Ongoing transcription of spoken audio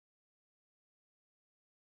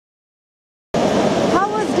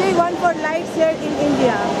for Leitz here in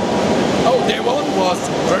India? Oh, day one was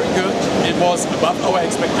very good. It was above our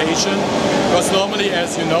expectation because normally,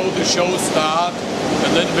 as you know, the shows start a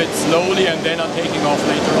little bit slowly and then are taking off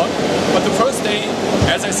later on. But the first day,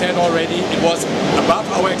 as I said already, it was above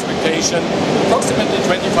our expectation, approximately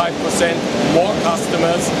 25% more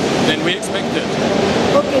customers than we expected.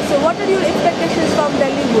 Okay, so what are your expectations from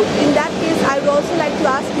Delhiwood? In that case, I would also like to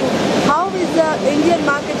ask you, how is the Indian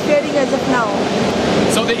market faring as of now?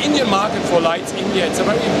 So the Indian market for Leitz India, it's a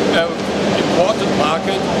very important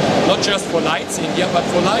market, not just for Leitz India, but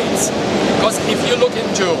for Leitz. Because if you look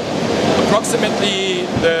into approximately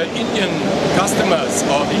the Indian customers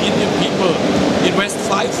or the Indian people invest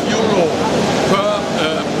 €5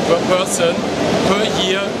 per person per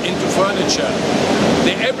year into furniture.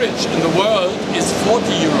 The average in the world is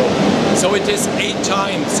 €40. So it is 8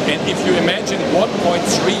 times. And if you imagine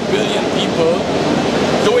 1.3 billion people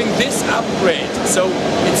doing this upgrade, so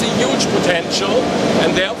it's a huge potential,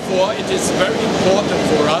 and therefore it is very important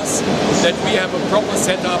for us that we have a proper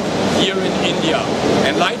setup here in India.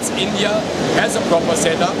 And Leitz India has a proper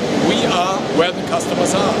setup. We are where the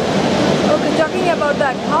customers are. Okay, talking about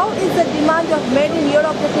that, how is the demand of made in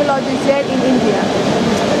Europe technologies here in India?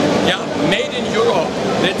 Yeah, made in Europe,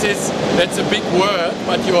 that's a big word,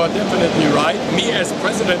 but you are definitely right. Me as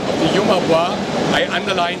president of the UMABWA, I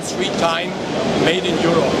underline 3 times made in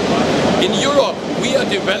Europe. In Europe, we are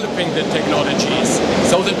developing the technologies,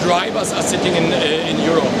 so the drivers are sitting in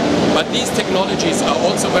Europe. But these technologies are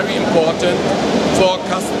also very important for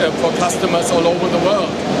customers all over the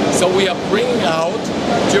world. So we are bringing out,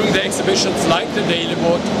 during the exhibitions like the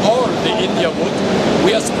Delhiwood or the Indiawood,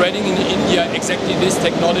 we are spreading in India exactly this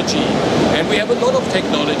technology. And we have a lot of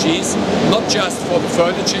technologies, not just for the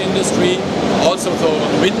furniture industry, also for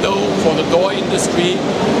the window, for the door industry,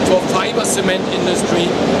 for fiber cement industry.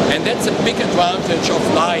 And that's a big advantage of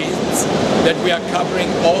Leitz, that we are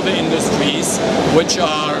covering all the industries which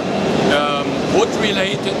are wood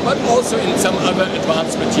related, but also in some other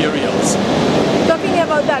advanced materials. Talking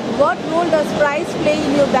about that, what role does price play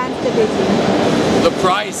in your brand strategy? The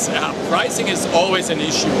pricing is always an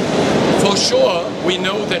issue. For sure, we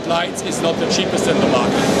know that Leitz is not the cheapest in the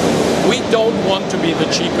market. We don't want to be the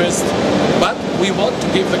cheapest, but we want to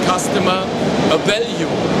give the customer a value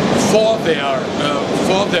for their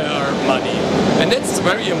money. And that's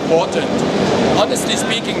very important. Honestly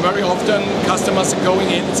speaking, very often customers are going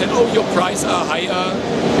in and say, oh, your prices are higher.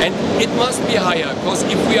 And it must be higher, because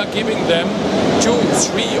if we are giving them 2,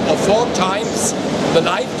 3 or 4 times the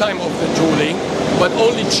lifetime of the tooling, but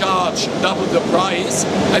only charge double the price,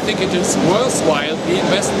 I think it is worthwhile, the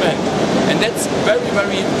investment. And that's very,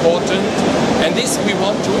 very important. And this we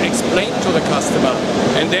want to explain to the customer.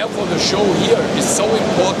 And therefore the show here is so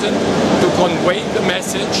important to convey the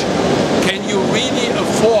message. Can you really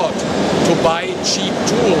afford to buy cheap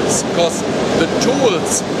tools? Because the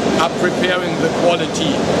tools are preparing the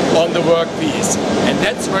quality on the workpiece. And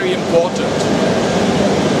that's very important.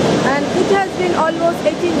 And it has been almost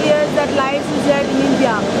 18 years that Leitz is here in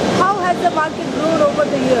India. How has the market grown over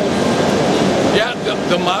the years? Yeah,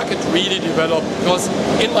 the market really developed, because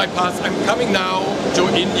in my past, I'm coming now to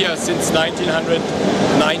India since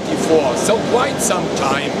 1994, so quite some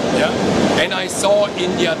time, yeah. And I saw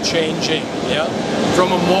India changing, yeah,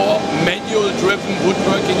 from a more manual-driven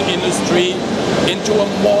woodworking industry into a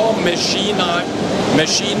more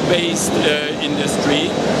machine-based industry.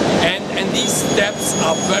 And these steps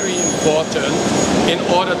are very important in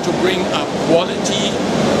order to bring up quality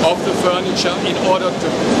of the furniture, in order to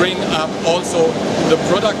bring up also the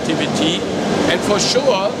productivity. And for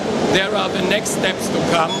sure, there are the next steps to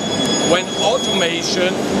come when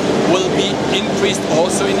automation will be increased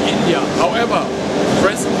also in India. However,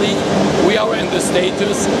 presently we are in the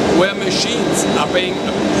status where machines are playing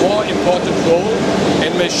a more important role,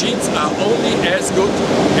 and machines are only as good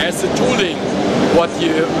as the tooling what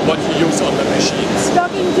you use on the machines.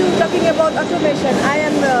 Talking about automation, I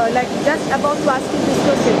am just about to ask you this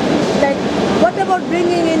question. Like, what about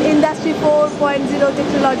bringing in Industry 4.0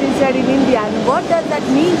 technologies here in India, and what does that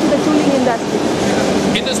mean to the tooling industry?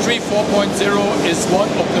 Industry 4.0 is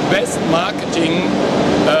one of the best marketing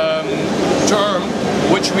term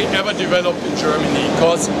which we ever developed in Germany,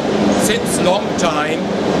 because since long time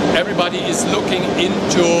everybody is looking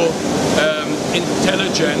into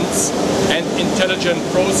intelligence and intelligent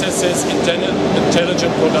processes,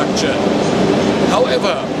 intelligent production.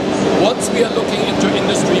 However, Once we are looking into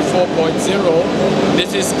Industry 4.0,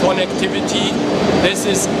 this is connectivity, this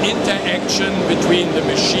is interaction between the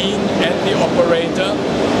machine and the operator,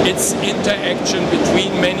 it's interaction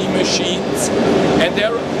between many machines, and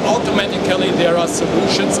there are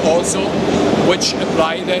solutions also which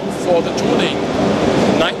apply then for the tooling.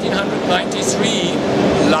 1993,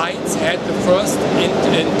 Leitz had the first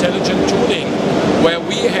intelligent tooling, where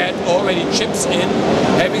we had already chips in,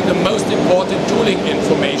 having the most important tooling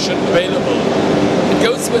information available. It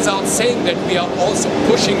goes without saying that we are also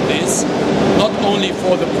pushing this, not only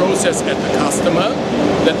for the process at the customer,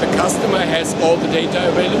 that the customer has all the data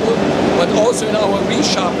available, but also in our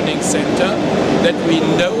resharpening center, that we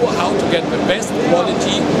know how to get the best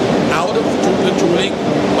quality out of the tooling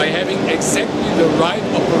by having exactly the right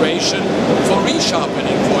operation for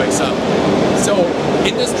resharpening, for example. So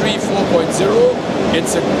Industry 4.0,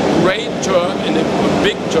 it's a great term and a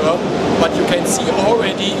big term, but you can see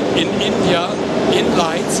already in India, in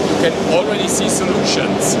Leitz, you can already see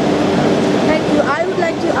solutions. Thank you. I would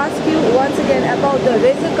like to ask you once again about the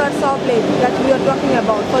razor cut saw blade that we are talking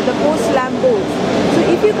about for the post-slam boards. So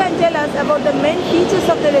if you can tell us about the main features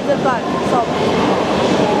of the razor cut saw blade.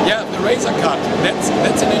 Yeah, the razor cut,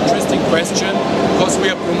 that's an interesting question, because we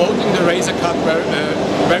are promoting the razor cut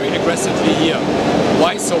very aggressively here.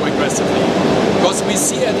 Why so aggressively? Because we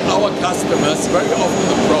see at our customers very often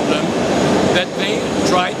the problem that they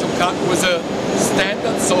try to cut with a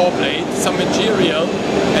standard saw blade, some material,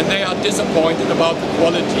 and they are disappointed about the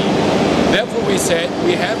quality. Therefore we said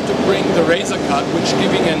we have to bring the razor cut, which is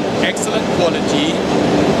giving an excellent quality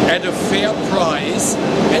at a fair price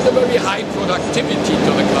and a very high productivity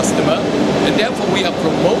to the customer, and therefore we are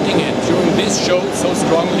promoting it during this show so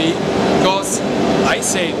strongly, because I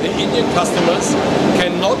say the Indian customers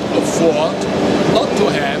cannot afford not to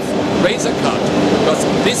have razor cut, because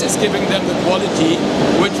this is giving them the quality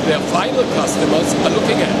which their final customers are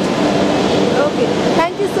looking at. Okay,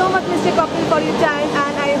 thank you so much Mr. Köppel for your time,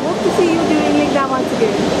 and I hope to see you during LIGNA once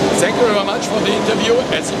again. Thank you very much for the interview.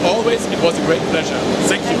 As always, it was a great pleasure.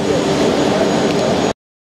 Thank you.